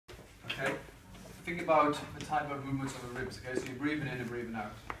think about the type of movements of the ribs. Okay, so you're breathing in and breathing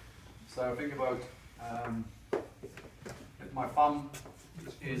out. So think about if my thumb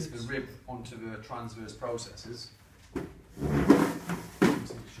is the rib onto the transverse processes. Let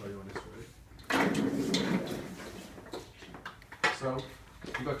me show you on this way. So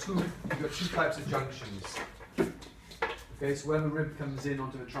you've got two types of junctions. Okay, so where the rib comes in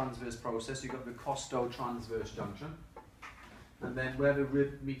onto the transverse process, you've got the costo-transverse junction. And then where the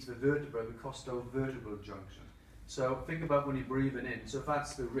rib meets the vertebra, the costo-vertebral junction. So think about when you're breathing in. So if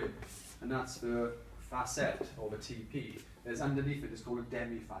that's the rib, and that's the facet, or the TP, there's underneath it, it's called a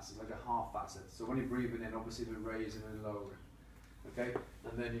demi-facet, like a half facet. So when you're breathing in, obviously we're raising and lowering. Okay?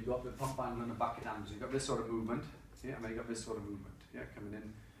 And then you've got the pump handle and the bucket handle. So you've got this sort of movement, yeah, and then you've got this sort of movement, yeah, coming in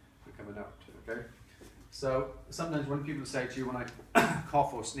and coming out, okay? So sometimes when people say to you, when I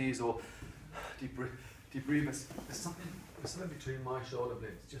cough or sneeze or deep breathe, there's something between my shoulder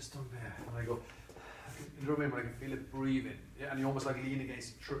blades, just on there, and I go, you know what I mean, when I can feel it breathing, yeah, and you almost like lean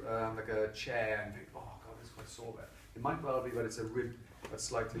against like a chair and think, oh God, it's quite sore there. It might well be that it's a rib that's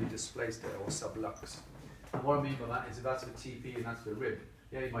slightly displaced there, or sublux. And what I mean by that is if that's the TP and that's the rib,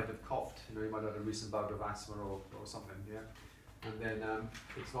 yeah, you might have coughed, you know, you might have had a recent bout of asthma or something, yeah, and then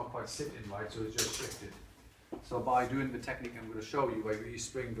it's not quite sitting right, so it's just shifted. So by doing the technique I'm going to show you, where you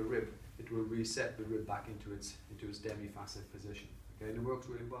spring the rib, it will reset the rib back into its demi-facet position. Okay, and it works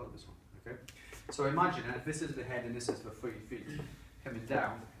really well with this one. Okay, so imagine if this is the head and this is the 3 feet coming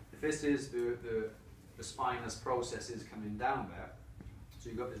down. If this is the spinous processes coming down there, so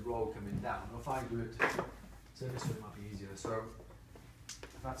you've got this roll coming down. If I do it, so this one might be easier. So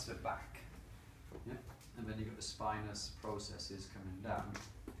that's the back, yeah, and then you've got the spinous processes coming down.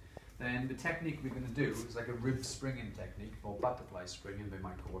 Then the technique we're going to do is like a rib springing technique, or butterfly springing they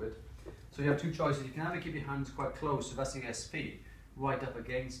might call it. So you have two choices. You can either keep your hands quite close, so that's the SP, right up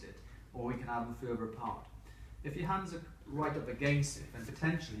against it, or you can have them further apart. If your hands are right up against it, then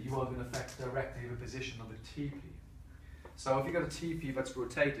potentially you are going to affect directly the position of the TP. So if you've got a TP that's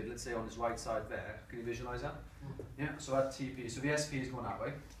rotated, let's say on this right side there, can you visualize that? Yeah, so that TP, so the SP is going that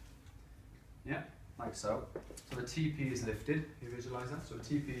way. Yeah, like so. So the TP is lifted, can you visualize that? So the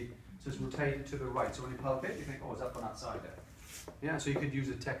TP, so it's rotated to the right. So when you palpate, you think, oh, is that on that side there? Yeah, so you could use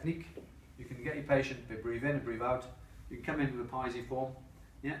a technique. You can get your patient to breathe in and breathe out. You can come in with a Pisces form.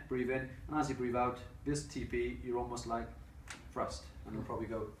 Yeah, breathe in, and as you breathe out, this TP, you're almost like thrust, and it'll probably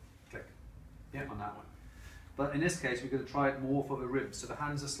go click. Yeah, on that one. But in this case, we're going to try it more for the ribs. So the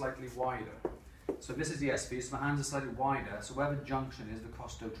hands are slightly wider. So this is the SP, so the hands are slightly wider. So where the junction is, the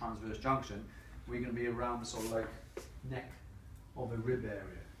costo-transverse junction, we're going to be around the sort of like neck of the rib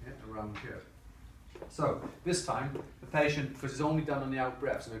area, yeah, around here. So this time, the patient, because it's only done on the out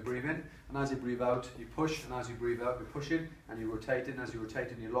breath, so we breathe in, and as you breathe out, you push, and as you breathe out, you push in, and you rotate in, as you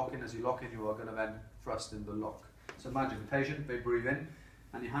rotate in, you lock in, as you lock in, you are going to then thrust in the lock. So imagine the patient, they breathe in,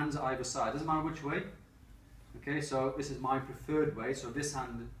 and your hands are either side, doesn't matter which way. Okay, so this is my preferred way, so this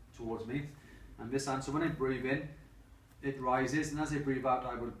hand towards me, and this hand, so when I breathe in, it rises, and as I breathe out,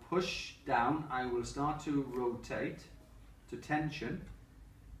 I will push down, I will start to rotate to tension,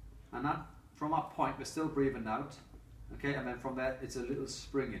 and that, from that point, we're still breathing out, okay, and then from there, it's a little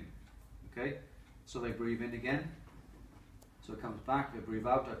springing, okay, so they breathe in again, so it comes back, they breathe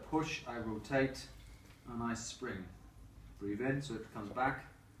out, I push, I rotate, and I spring, breathe in, so it comes back,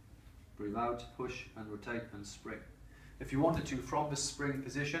 breathe out, push, and rotate, and spring. If you wanted to, from the spring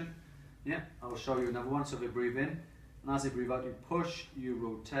position, yeah, I will show you another one, so they breathe in, and as they breathe out, you push, you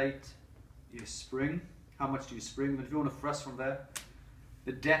rotate, you spring. How much do you spring? But if you want to thrust from there,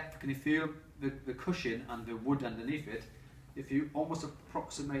 the depth, can you feel the cushion and the wood underneath it? If you almost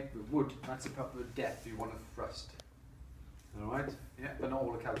approximate the wood, that's about the depth you want to thrust. Alright? Yeah, but not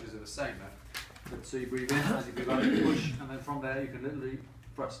all the couches are the same then. But so you breathe in, as you breathe out, you push, and then from there you can literally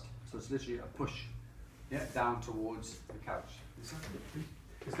thrust. So it's literally a push, yeah, down towards the couch.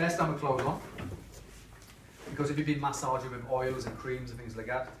 It's best to have a clothes on, because if you've been massaging with oils and creams and things like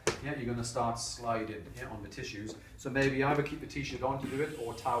that, yeah, you're going to start sliding, yeah, on the tissues. So maybe either keep the t-shirt on to do it,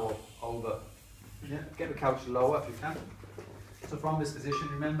 or towel over. Yeah, get the couch lower if you can. So from this position,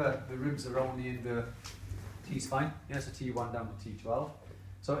 remember the ribs are only in the T-spine, yeah, so T1 down to T12.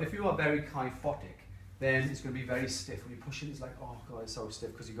 So if you are very kyphotic, then it's going to be very stiff. When you push it, it's like, oh God, it's so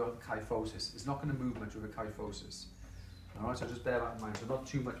stiff because you've got kyphosis. It's not going to move much with a kyphosis. Alright, so just bear that in mind. So not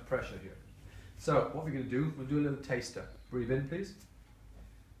too much pressure here. So what we're going to do, we'll do a little taster. Breathe in, please.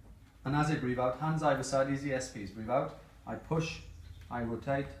 And as I breathe out, hands either side, easy SPs. Breathe out, I push, I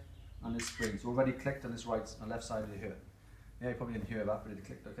rotate, and it springs. Already clicked on this right, on the left side of here. Yeah, you probably didn't hear that, but it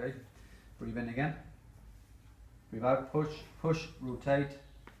clicked, okay? Breathe in again. Breathe out, push, push, rotate.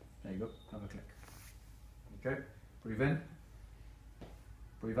 There you go, another click. Okay, breathe in,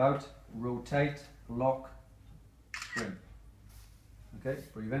 breathe out, rotate, lock, spring. Okay,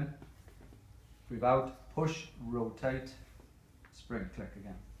 breathe in, breathe out, push, rotate, spring, click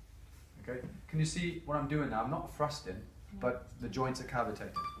again. Okay, can you see what I'm doing now? I'm not thrusting, but the joints are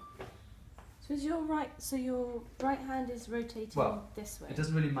cavitating. So is your right hand is rotating this way? It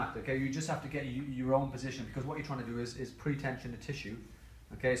doesn't really matter, okay? You just have to get your own position, because what you're trying to do is pre-tension the tissue.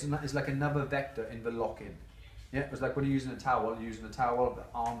 Okay, so it's like another vector in the lock-in. Yeah, it's like when you're using a towel, the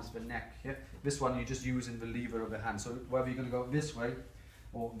arms, the neck. Yeah, this one you're just using the lever of the hand. So whether you're going to go this way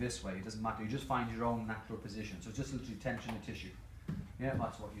or this way, it doesn't matter. You just find your own natural position. So just literally tension the tissue. Yeah,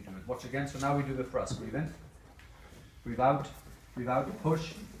 that's what you do. Watch again. So now we do the thrust. Breathe in, breathe out,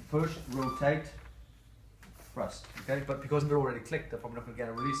 push, rotate, thrust. Okay, but because they're already clicked, they're probably not going to get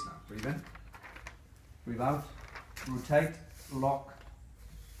a release now. Breathe in, breathe out, rotate, lock,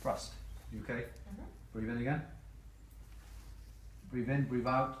 thrust. You okay? Breathe in again. Breathe in, breathe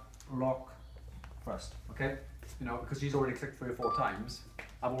out, lock, thrust. Okay? You know, because she's already clicked 3 or 4 times,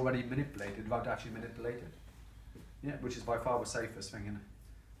 I've already manipulated without actually manipulated. Yeah, which is by far the safest thing, isn't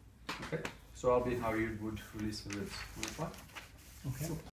it? Okay? So I'll be how you would release the ribs. Okay?